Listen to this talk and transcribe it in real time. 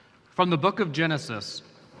From the book of Genesis.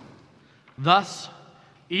 Thus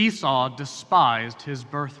Esau despised his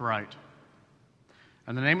birthright.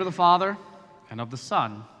 In the name of the Father, and of the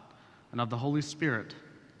Son, and of the Holy Spirit.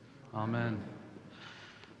 Amen.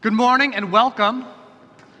 Good morning and welcome.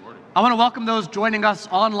 I want to welcome those joining us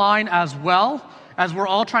online as well, as we're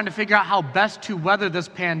all trying to figure out how best to weather this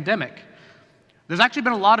pandemic. There's actually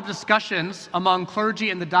been a lot of discussions among clergy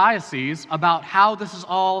in the diocese about how this is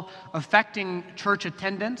all affecting church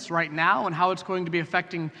attendance right now and how it's going to be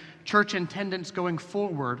affecting church attendance going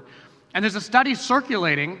forward. And there's a study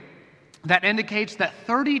circulating that indicates that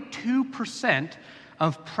 32%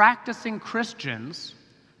 of practicing Christians,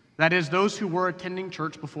 that is, those who were attending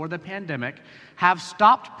church before the pandemic, have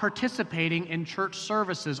stopped participating in church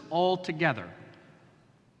services altogether.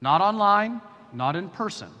 Not online, not in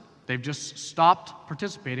person. They've just stopped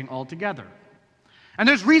participating altogether. And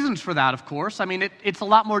there's reasons for that, of course. I mean, it's a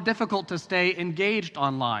lot more difficult to stay engaged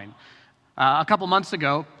online. A couple months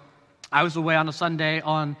ago, I was away on a Sunday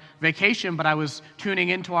on vacation, but I was tuning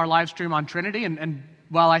into our live stream on Trinity, and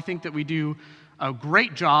while I think that we do a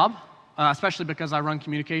great job, especially because I run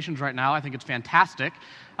communications right now, I think it's fantastic,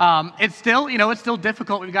 it's still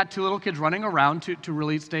difficult. We've got two little kids running around to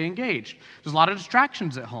really stay engaged. There's a lot of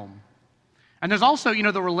distractions at home. And there's also,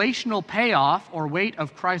 the relational payoff or weight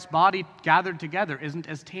of Christ's body gathered together isn't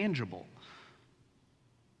as tangible.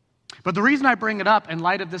 But the reason I bring it up in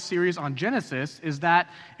light of this series on Genesis is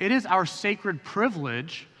that it is our sacred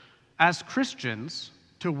privilege as Christians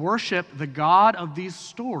to worship the God of these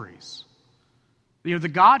stories. The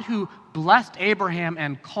God who blessed Abraham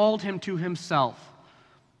and called him to himself.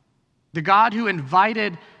 The God who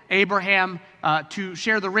invited Abraham to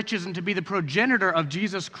share the riches and to be the progenitor of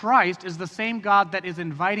Jesus Christ is the same God that is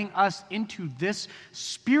inviting us into this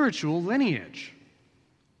spiritual lineage.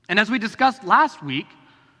 And as we discussed last week,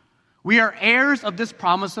 we are heirs of this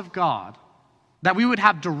promise of God, that we would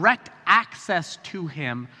have direct access to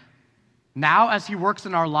Him now as He works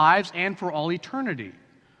in our lives and for all eternity.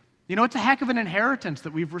 It's a heck of an inheritance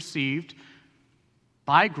that we've received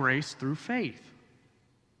by grace through faith.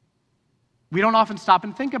 We don't often stop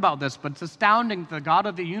and think about this, but it's astounding that the God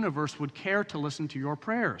of the universe would care to listen to your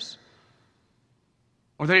prayers,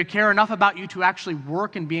 or that He'd care enough about you to actually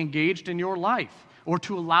work and be engaged in your life, or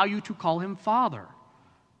to allow you to call Him Father.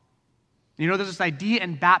 There's this idea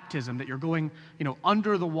in baptism that you're going,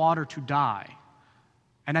 under the water to die,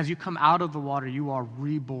 and as you come out of the water, you are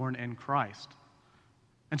reborn in Christ.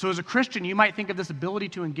 And so as a Christian, you might think of this ability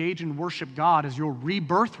to engage and worship God as your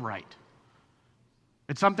rebirth right.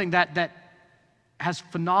 It's something that has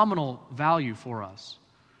phenomenal value for us.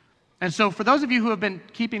 And so for those of you who have been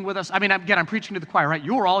keeping with us, I'm preaching to the choir, right?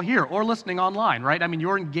 You're all here or listening online, right?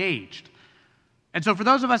 You're engaged. And so for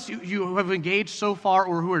those of us who have engaged so far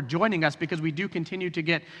or who are joining us, because we do continue to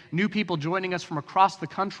get new people joining us from across the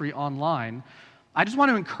country online, I just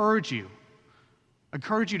want to encourage you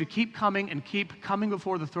to keep coming and keep coming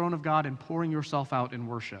before the throne of God and pouring yourself out in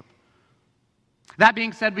worship. That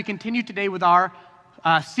being said, we continue today with our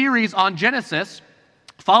series on Genesis,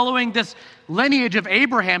 following this lineage of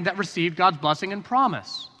Abraham that received God's blessing and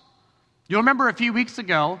promise. You'll remember a few weeks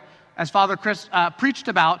ago, as Father Chris preached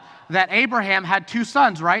about, that Abraham had two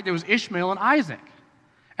sons, right? There was Ishmael and Isaac.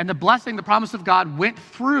 And the blessing, the promise of God, went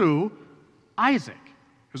through Isaac.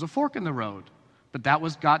 There's a fork in the road. But that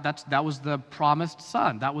was God. That was the promised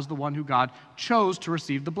son. That was the one who God chose to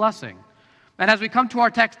receive the blessing. And as we come to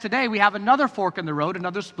our text today, we have another fork in the road,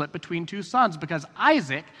 another split between two sons, because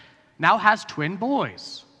Isaac now has twin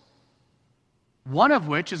boys, one of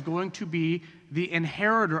which is going to be the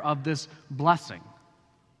inheritor of this blessing,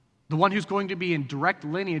 the one who's going to be in direct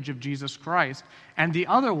lineage of Jesus Christ, and the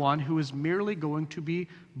other one who is merely going to be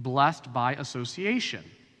blessed by association.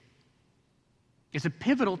 It's a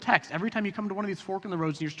pivotal text. Every time you come to one of these fork in the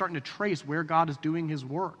roads and you're starting to trace where God is doing His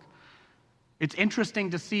work, it's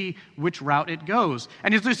interesting to see which route it goes.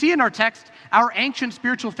 And as we see in our text, our ancient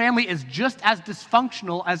spiritual family is just as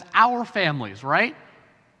dysfunctional as our families, right?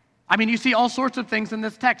 You see all sorts of things in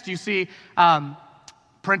this text. You see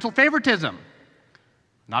parental favoritism,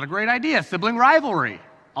 not a great idea. Sibling rivalry,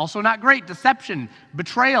 also not great. Deception,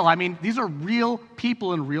 betrayal. These are real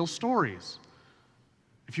people and real stories.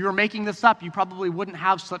 If you were making this up, you probably wouldn't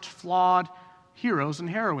have such flawed heroes and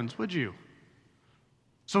heroines, would you?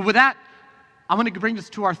 So with that, I'm going to bring us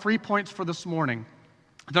to our 3 points for this morning.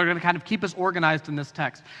 They're going to kind of keep us organized in this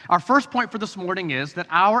text. Our first point for this morning is that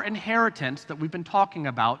our inheritance that we've been talking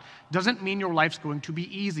about doesn't mean your life's going to be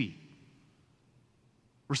easy.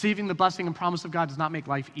 Receiving the blessing and promise of God does not make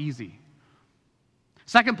life easy.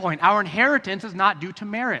 Second point, our inheritance is not due to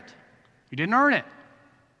merit. You didn't earn it.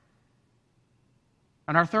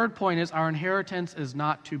 And our third point is our inheritance is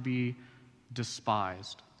not to be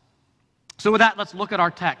despised. So with that, let's look at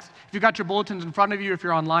our text. If you've got your bulletins in front of you, if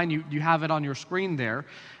you're online, you have it on your screen there.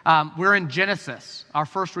 We're in Genesis, our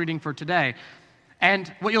first reading for today.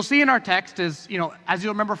 And what you'll see in our text is, as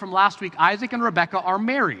you'll remember from last week, Isaac and Rebekah are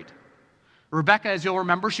married. Rebekah, as you'll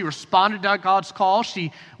remember, she responded to God's call.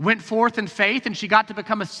 She went forth in faith, and she got to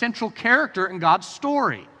become a central character in God's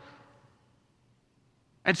story.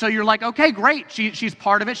 And so you're like, okay, great. She's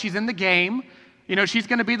part of it. She's in the game. She's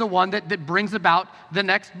going to be the one that brings about the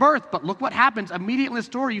next birth. But look what happens. Immediately in the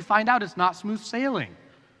story, you find out it's not smooth sailing.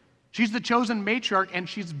 She's the chosen matriarch, and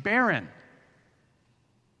she's barren.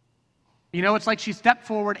 It's like she stepped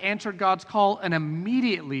forward, answered God's call, and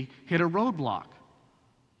immediately hit a roadblock.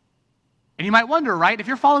 And you might wonder, right? If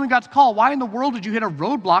you're following God's call, why in the world did you hit a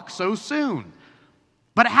roadblock so soon?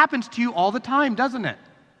 But it happens to you all the time, doesn't it?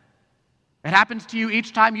 It happens to you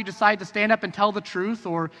each time you decide to stand up and tell the truth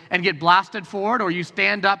and get blasted for it, or you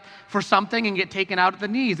stand up for something and get taken out at the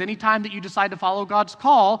knees. Anytime that you decide to follow God's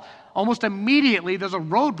call, almost immediately there's a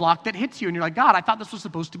roadblock that hits you, and you're like, God, I thought this was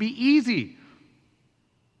supposed to be easy.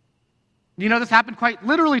 This happened quite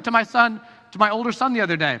literally to my older son the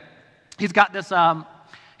other day. He's got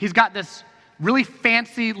this really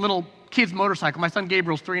fancy little kid's motorcycle. My son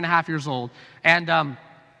Gabriel's 3.5 years old, and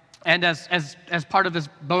as part of this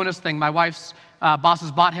bonus thing, my wife's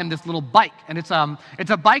bosses bought him this little bike, and it's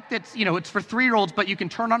a bike that's it's for 3-year-olds, but you can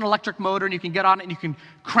turn on an electric motor and you can get on it and you can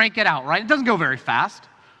crank it out. Right? It doesn't go very fast,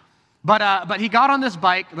 but he got on this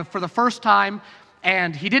bike for the first time,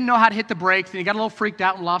 and he didn't know how to hit the brakes, and he got a little freaked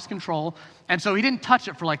out and lost control, and so he didn't touch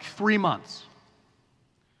it for like 3 months.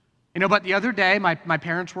 But the other day, my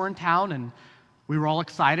parents were in town, and we were all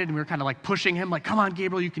excited, and we were kind of like pushing him, like, come on,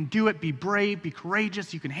 Gabriel, you can do it. Be brave, be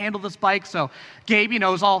courageous, you can handle this bike. So Gabe,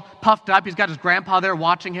 is all puffed up. He's got his grandpa there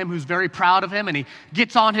watching him, who's very proud of him, and he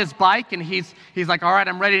gets on his bike, and he's like, all right,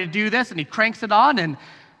 I'm ready to do this, and he cranks it on, and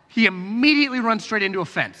he immediately runs straight into a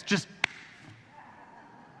fence, just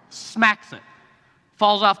smacks it,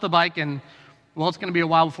 falls off the bike, and, well, it's going to be a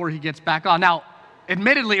while before he gets back on. Now,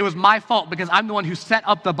 admittedly, it was my fault because I'm the one who set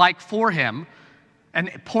up the bike for him and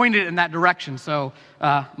pointed in that direction. So,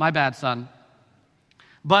 my bad, son.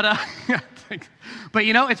 But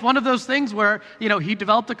it's one of those things where, he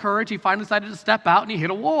developed the courage, he finally decided to step out, and he hit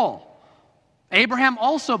a wall. Abraham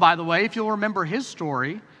also, by the way, if you'll remember his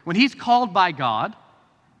story, when he's called by God,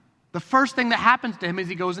 the first thing that happens to him is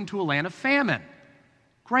he goes into a land of famine.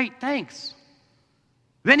 Great, thanks.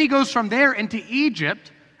 Then he goes from there into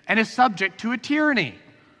Egypt and is subject to a tyranny.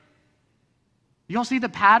 You all see the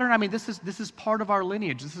pattern? I mean, this is part of our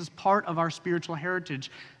lineage. This is part of our spiritual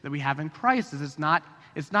heritage that we have in Christ. It's not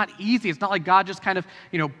easy. It's not like God just kind of,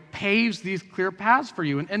 paves these clear paths for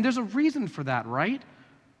you. And there's a reason for that, right?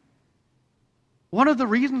 One of the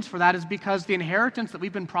reasons for that is because the inheritance that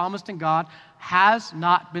we've been promised in God has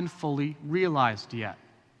not been fully realized yet.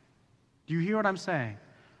 Do you hear what I'm saying?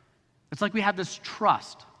 It's like we have this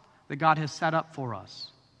trust that God has set up for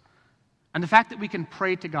us. And the fact that we can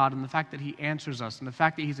pray to God, and the fact that He answers us, and the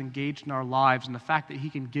fact that He's engaged in our lives, and the fact that He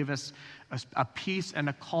can give us a peace and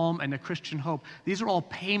a calm and a Christian hope, these are all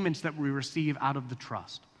payments that we receive out of the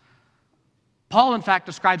trust. Paul, in fact,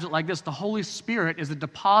 describes it like this: the Holy Spirit is a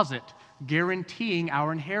deposit guaranteeing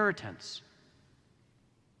our inheritance.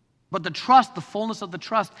 But the trust, the fullness of the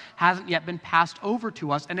trust, hasn't yet been passed over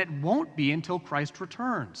to us, and it won't be until Christ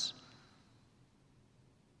returns.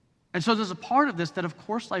 And so there's a part of this that, of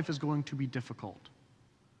course, life is going to be difficult.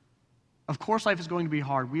 Of course, life is going to be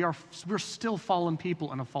hard. We're still fallen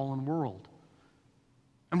people in a fallen world.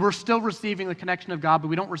 And we're still receiving the connection of God, but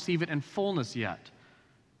we don't receive it in fullness yet.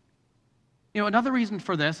 Another reason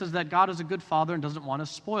for this is that God is a good father and doesn't want us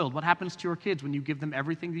spoiled. What happens to your kids when you give them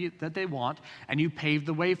everything that they want and you pave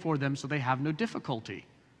the way for them so they have no difficulty?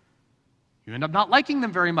 You end up not liking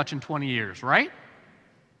them very much in 20 years, right?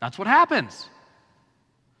 That's what happens.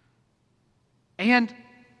 And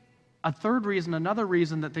another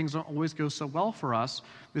reason that things don't always go so well for us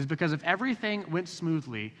is because if everything went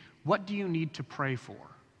smoothly, what do you need to pray for?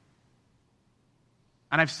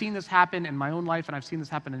 And I've seen this happen in my own life, and I've seen this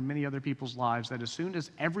happen in many other people's lives, that as soon as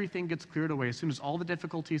everything gets cleared away, as soon as all the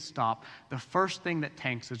difficulties stop, the first thing that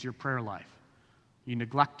tanks is your prayer life. You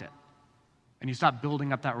neglect it, and you stop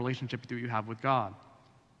building up that relationship that you have with God.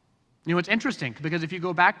 It's interesting, because if you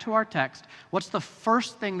go back to our text, what's the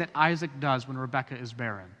first thing that Isaac does when Rebekah is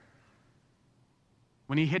barren?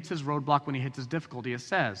 When he hits his roadblock, when he hits his difficulty, it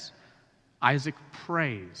says, Isaac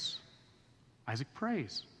prays. Isaac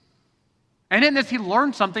prays. And in this, he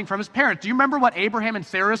learned something from his parents. Do you remember what Abraham and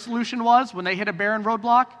Sarah's solution was when they hit a barren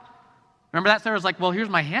roadblock? Remember that? Sarah's like, well, here's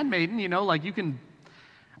my handmaiden, you can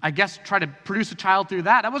I guess, try to produce a child through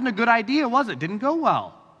that. That wasn't a good idea, was it? Didn't go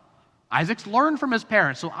well. Isaac's learned from his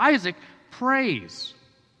parents, so Isaac prays.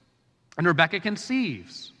 And Rebekah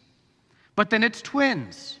conceives. But then it's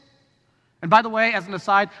twins. And by the way, as an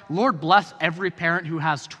aside, Lord bless every parent who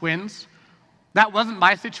has twins. That wasn't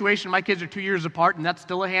my situation. My kids are 2 years apart, and that's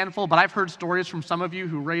still a handful. But I've heard stories from some of you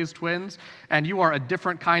who raised twins, and you are a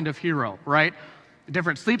different kind of hero, right?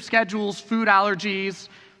 Different sleep schedules, food allergies,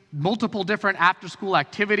 multiple different after-school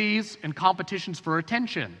activities, and competitions for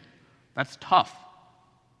attention. That's tough.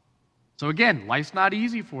 So again, life's not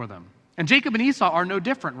easy for them. And Jacob and Esau are no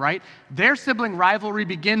different, right? Their sibling rivalry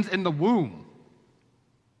begins in the womb.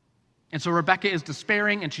 And so Rebekah is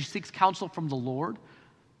despairing, and she seeks counsel from the Lord.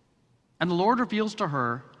 And the Lord reveals to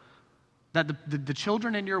her that the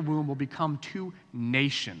children in your womb will become two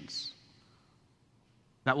nations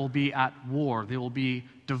that will be at war. They will be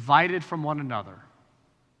divided from one another.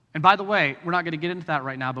 And by the way, we're not going to get into that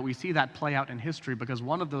right now, but we see that play out in history because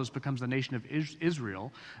one of those becomes the nation of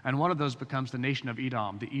Israel, and one of those becomes the nation of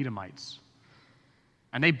Edom, the Edomites.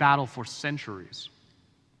 And they battle for centuries.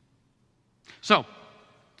 So,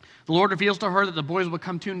 the Lord reveals to her that the boys will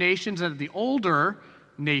become two nations, and that the older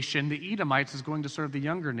nation, the Edomites, is going to serve the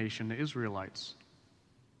younger nation, the Israelites.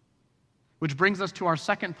 Which brings us to our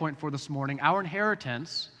second point for this morning. Our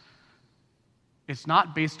inheritance is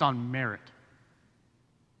not based on merit.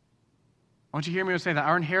 I want you to hear me say that.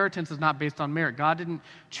 Our inheritance is not based on merit. God didn't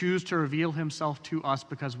choose to reveal himself to us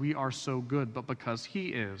because we are so good, but because he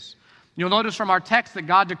is. You'll notice from our text that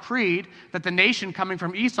God decreed that the nation coming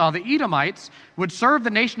from Esau, the Edomites, would serve the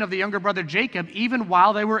nation of the younger brother Jacob even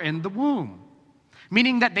while they were in the womb.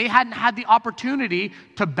 Meaning that they hadn't had the opportunity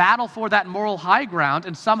to battle for that moral high ground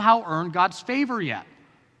and somehow earn God's favor yet.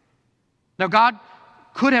 Now, God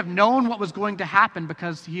could have known what was going to happen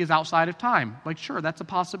because he is outside of time. Like, sure, that's a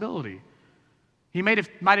possibility. He might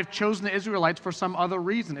have chosen the Israelites for some other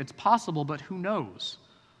reason. It's possible, but who knows?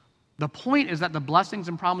 The point is that the blessings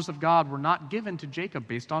and promise of God were not given to Jacob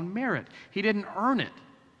based on merit. He didn't earn it.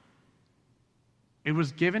 It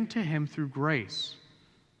was given to him through grace.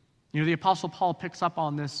 You know, the Apostle Paul picks up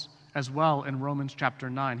on this as well in Romans chapter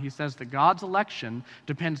 9. He says that God's election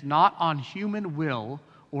depends not on human will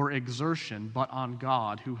or exertion, but on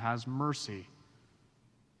God who has mercy.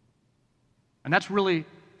 And that's really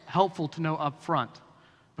helpful to know up front,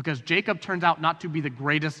 because Jacob turns out not to be the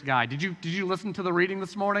greatest guy. Did you listen to the reading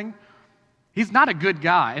this morning? He's not a good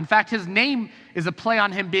guy. In fact, his name is a play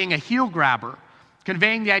on him being a heel grabber,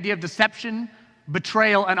 conveying the idea of deception,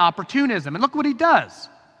 betrayal, and opportunism. And look what he does.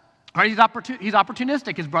 Right, he's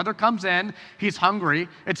opportunistic. His brother comes in, he's hungry.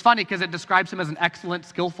 It's funny because it describes him as an excellent,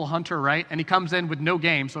 skillful hunter, right? And he comes in with no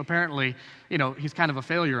game, so apparently, he's kind of a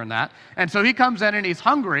failure in that. And so he comes in and he's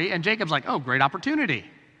hungry, and Jacob's like, oh, great opportunity,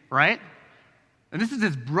 right? And this is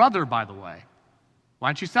his brother, by the way. Why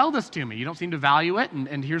don't you sell this to me? You don't seem to value it,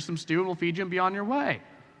 and here's some stew, and we'll feed you and be on your way.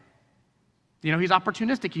 He's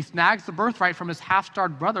opportunistic. He snags the birthright from his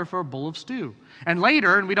half-starved brother for a bowl of stew. And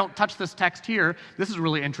later, and we don't touch this text here, this is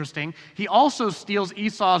really interesting, he also steals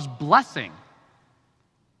Esau's blessing.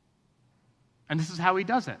 And this is how he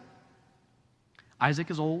does it.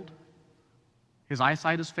 Isaac is old. His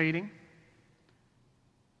eyesight is fading.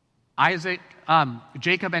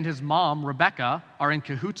 Jacob and his mom, Rebekah, are in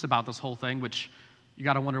cahoots about this whole thing, which you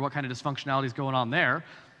got to wonder what kind of dysfunctionality is going on there.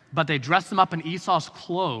 But they dress him up in Esau's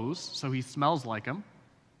clothes so he smells like him.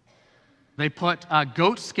 They put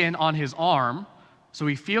goat skin on his arm so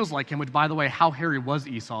he feels like him, which, by the way, how hairy was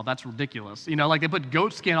Esau? That's ridiculous. They put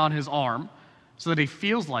goat skin on his arm so that he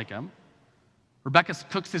feels like him. Rebekah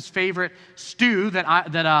cooks his favorite stew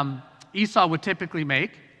that Esau would typically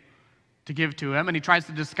make to give to him, and he tries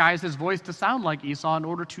to disguise his voice to sound like Esau in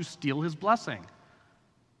order to steal his blessing.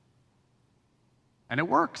 And it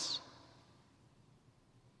works.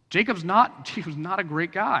 Jacob's not a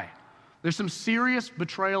great guy. There's some serious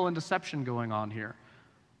betrayal and deception going on here.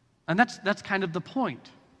 And that's kind of the point.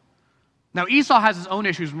 Now, Esau has his own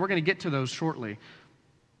issues, and we're going to get to those shortly.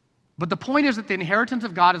 But the point is that the inheritance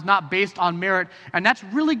of God is not based on merit, and that's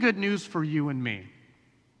really good news for you and me.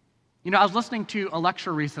 I was listening to a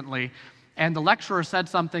lecture recently, and the lecturer said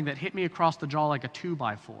something that hit me across the jaw like a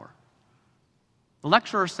 2x4. The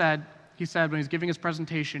lecturer said when he was giving his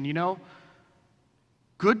presentation,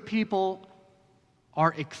 good people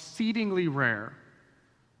are exceedingly rare,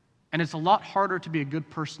 and it's a lot harder to be a good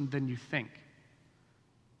person than you think.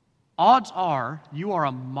 Odds are you are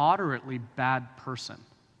a moderately bad person.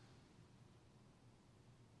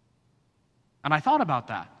 And I thought about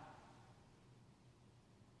that.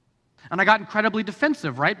 And I got incredibly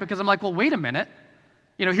defensive, right? Because I'm like, well, wait a minute.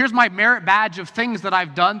 here's my merit badge of things that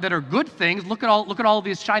I've done that are good things. Look at all of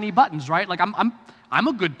these shiny buttons, right? Like I'm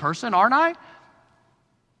a good person, aren't I?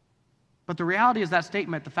 But the reality is that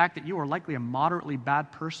statement, the fact that you are likely a moderately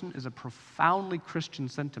bad person, is a profoundly Christian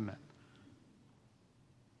sentiment.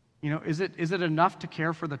 Is it enough to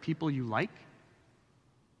care for the people you like?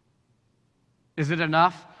 Is it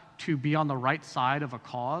enough to be on the right side of a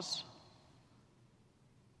cause?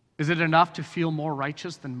 Is it enough to feel more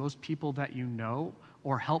righteous than most people that you know,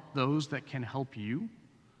 or help those that can help you?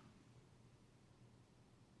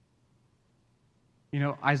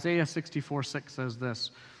 Isaiah 64:6 says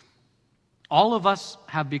this: all of us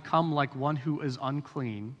have become like one who is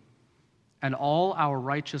unclean, and all our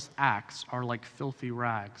righteous acts are like filthy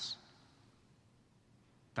rags.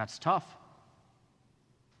 That's tough.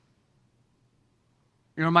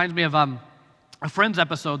 It reminds me of a Friends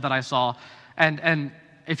episode that I saw, and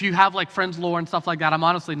if you have like Friends lore and stuff like that, I'm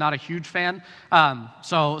honestly not a huge fan.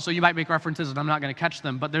 So you might make references and I'm not going to catch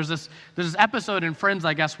them. But there's this episode in Friends,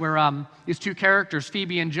 I guess, where these two characters,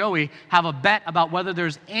 Phoebe and Joey, have a bet about whether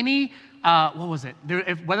there's any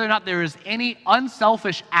whether or not there is any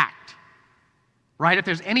unselfish act. Right? If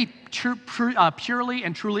there's any purely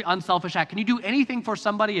and truly unselfish act, can you do anything for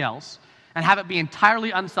somebody else and have it be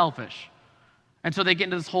entirely unselfish? And so they get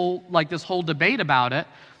into this whole debate about it,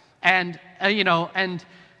 and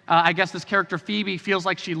I guess this character Phoebe feels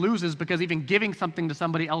like she loses because even giving something to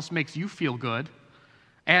somebody else makes you feel good,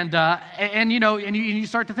 and you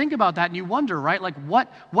start to think about that and you wonder, right? Like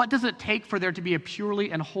what does it take for there to be a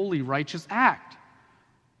purely and wholly righteous act?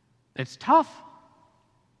 It's tough.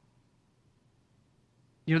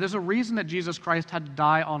 There's a reason that Jesus Christ had to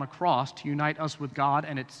die on a cross to unite us with God,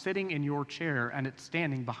 and it's sitting in your chair and it's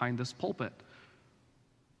standing behind this pulpit.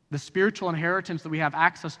 The spiritual inheritance that we have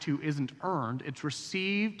access to isn't earned, it's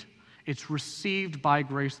received by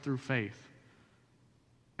grace through faith.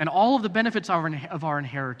 And all of the benefits of our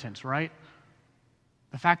inheritance, right?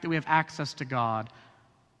 The fact that we have access to God,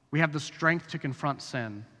 we have the strength to confront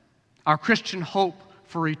sin, our Christian hope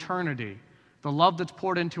for eternity, the love that's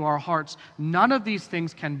poured into our hearts, none of these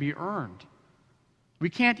things can be earned. We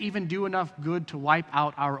can't even do enough good to wipe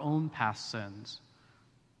out our own past sins.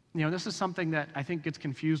 This is something that I think gets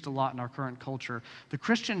confused a lot in our current culture. The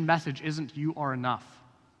Christian message isn't you are enough.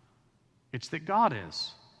 It's that God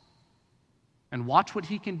is. And watch what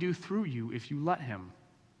he can do through you if you let him.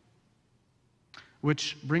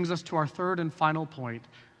 Which brings us to our third and final point.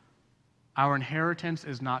 Our inheritance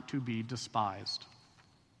is not to be despised.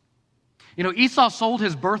 Esau sold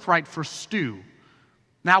his birthright for stew.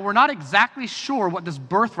 Now, we're not exactly sure what this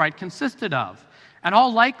birthright consisted of. In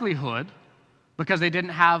all likelihood, because they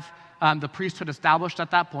didn't have the priesthood established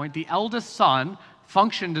at that point, the eldest son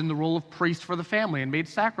functioned in the role of priest for the family and made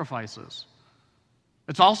sacrifices.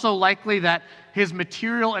 It's also likely that his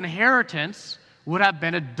material inheritance would have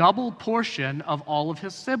been a double portion of all of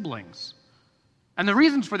his siblings. And the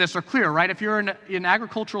reasons for this are clear, right? If you're in an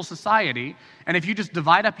agricultural society, and if you just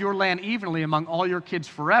divide up your land evenly among all your kids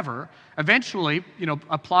forever, eventually,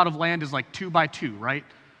 a plot of land is like 2 by 2, right?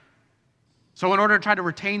 So in order to try to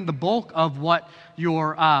retain the bulk of what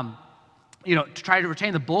to try to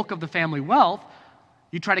retain the bulk of the family wealth,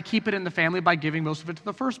 you try to keep it in the family by giving most of it to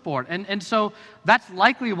the firstborn. And so that's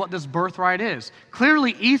likely what this birthright is.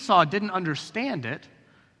 Clearly, Esau didn't understand it,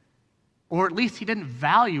 or at least he didn't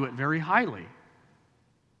value it very highly.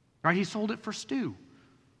 Right? He sold it for stew.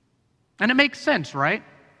 And it makes sense, right?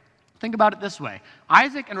 Think about it this way.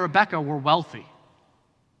 Isaac and Rebekah were wealthy.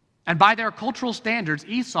 And by their cultural standards,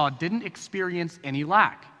 Esau didn't experience any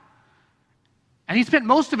lack. And he spent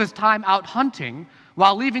most of his time out hunting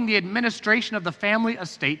while leaving the administration of the family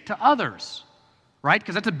estate to others, right?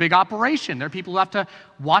 Because that's a big operation. There are people who have to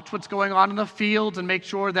watch what's going on in the fields and make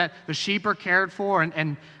sure that the sheep are cared for.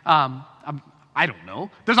 And I don't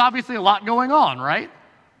know. There's obviously a lot going on, right?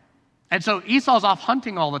 And so Esau's off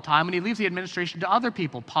hunting all the time, and he leaves the administration to other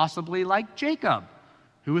people, possibly like Jacob,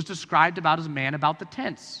 who is described about as a man about the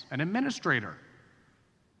tents, an administrator.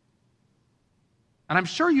 And I'm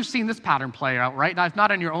sure you've seen this pattern play out, right? Now, if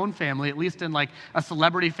not in your own family, at least in like a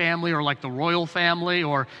celebrity family or like the royal family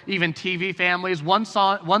or even TV families. One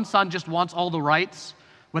son just wants all the rights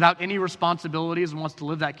without any responsibilities and wants to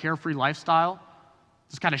live that carefree lifestyle.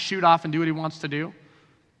 Just kind of shoot off and do what he wants to do.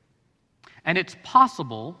 And it's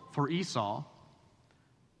possible for Esau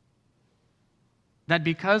that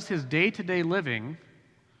because his day-to-day living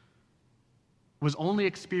was only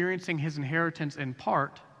experiencing his inheritance in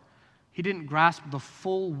part, he didn't grasp the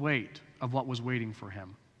full weight of what was waiting for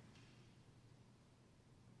him.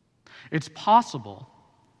 It's possible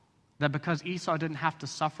that because Esau didn't have to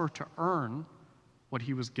suffer to earn what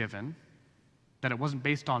he was given, that it wasn't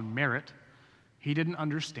based on merit. He didn't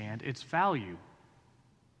understand its value.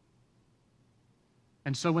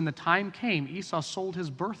 And so when the time came, Esau sold his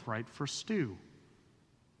birthright for stew.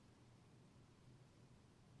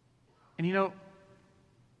 And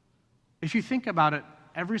if you think about it,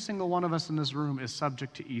 every single one of us in this room is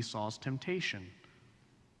subject to Esau's temptation.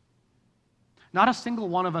 Not a single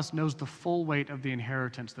one of us knows the full weight of the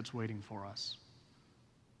inheritance that's waiting for us.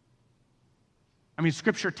 I mean,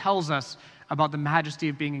 Scripture tells us about the majesty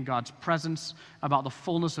of being in God's presence, about the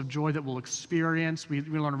fullness of joy that we'll experience. We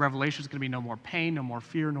learn in Revelation there's going to be no more pain, no more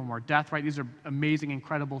fear, no more death, right? These are amazing,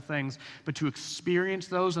 incredible things. But to experience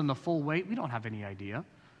those in the full weight, we don't have any idea.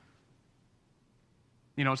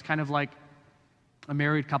 It's kind of like a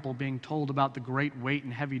married couple being told about the great weight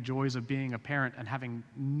and heavy joys of being a parent and having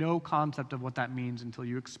no concept of what that means until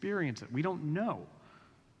you experience it. We don't know.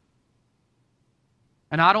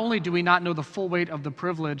 And not only do we not know the full weight of the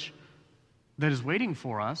privilege that is waiting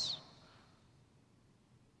for us,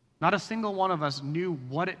 not a single one of us knew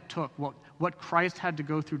what it took, what Christ had to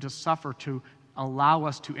go through to suffer to allow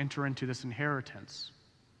us to enter into this inheritance.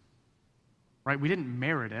 Right? We didn't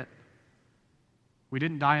merit it. We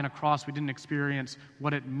didn't die on a cross. We didn't experience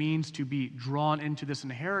what it means to be drawn into this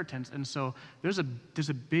inheritance. And so there's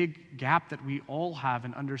a big gap that we all have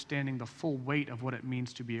in understanding the full weight of what it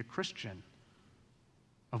means to be a Christian,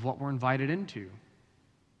 of what we're invited into.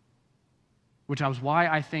 Which is why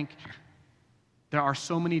I think there are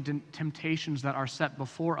so many temptations that are set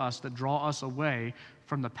before us that draw us away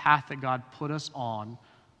from the path that God put us on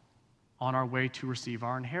our way to receive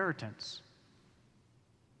our inheritance.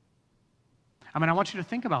 I mean, I want you to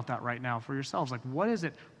think about that right now for yourselves. Like, what is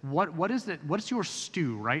it? What is it? What's your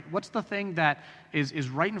stew, right? What's the thing that is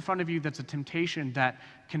right in front of you that's a temptation that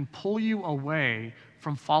can pull you away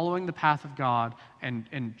from following the path of God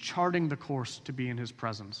and charting the course to be in His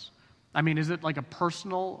presence? I mean, is it like a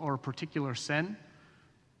personal or a particular sin?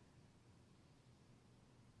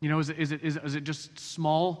 Is it just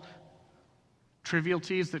small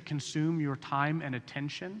trivialities that consume your time and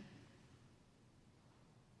attention?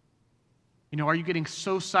 Are you getting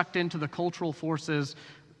so sucked into the cultural forces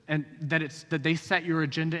and that they set your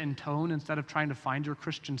agenda in tone instead of trying to find your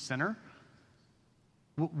Christian center?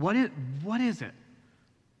 What is it?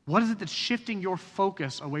 What is it that's shifting your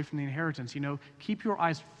focus away from the inheritance? Keep your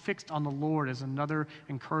eyes fixed on the Lord is another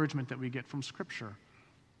encouragement that we get from Scripture.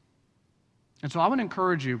 And so I want to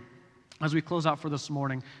encourage you, as we close out for this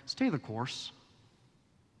morning, stay the course.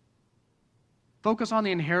 Focus on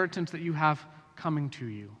the inheritance that you have coming to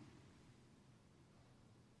you.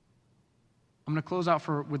 I'm going to close out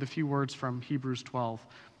with a few words from Hebrews 12.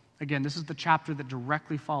 Again, this is the chapter that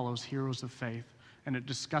directly follows Heroes of Faith, and it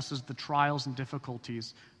discusses the trials and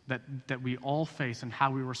difficulties that we all face and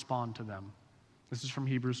how we respond to them. This is from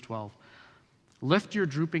Hebrews 12. Lift your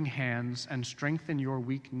drooping hands and strengthen your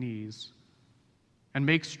weak knees, and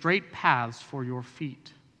make straight paths for your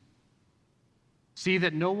feet. See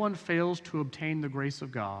that no one fails to obtain the grace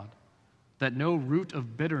of God, that no root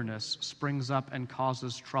of bitterness springs up and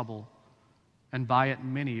causes trouble, and by it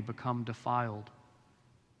many become defiled.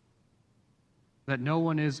 That no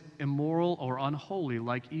one is immoral or unholy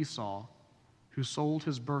like Esau, who sold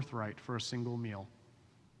his birthright for a single meal.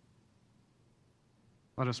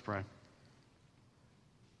 Let us pray.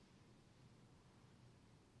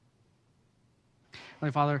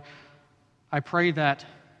 Holy Father, I pray that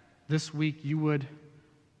this week you would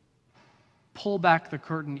pull back the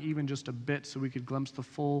curtain even just a bit so we could glimpse the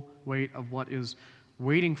full weight of what is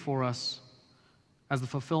waiting for us as the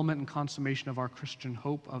fulfillment and consummation of our Christian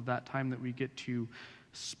hope of that time that we get to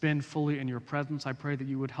spend fully in your presence. I pray that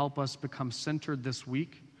you would help us become centered this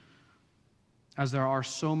week, as there are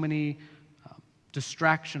so many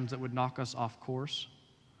distractions that would knock us off course.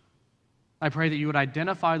 I pray that you would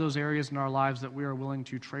identify those areas in our lives that we are willing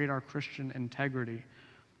to trade our Christian integrity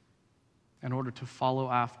in order to follow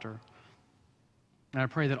after. And I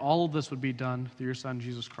pray that all of this would be done through your Son,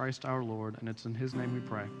 Jesus Christ our Lord, and it's in His name we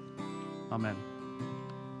pray. Amen.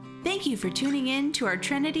 Thank you for tuning in to our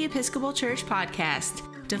Trinity Episcopal Church podcast.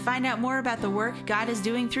 To find out more about the work God is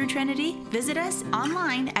doing through Trinity, visit us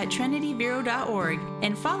online at trinityvero.org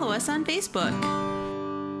and follow us on Facebook.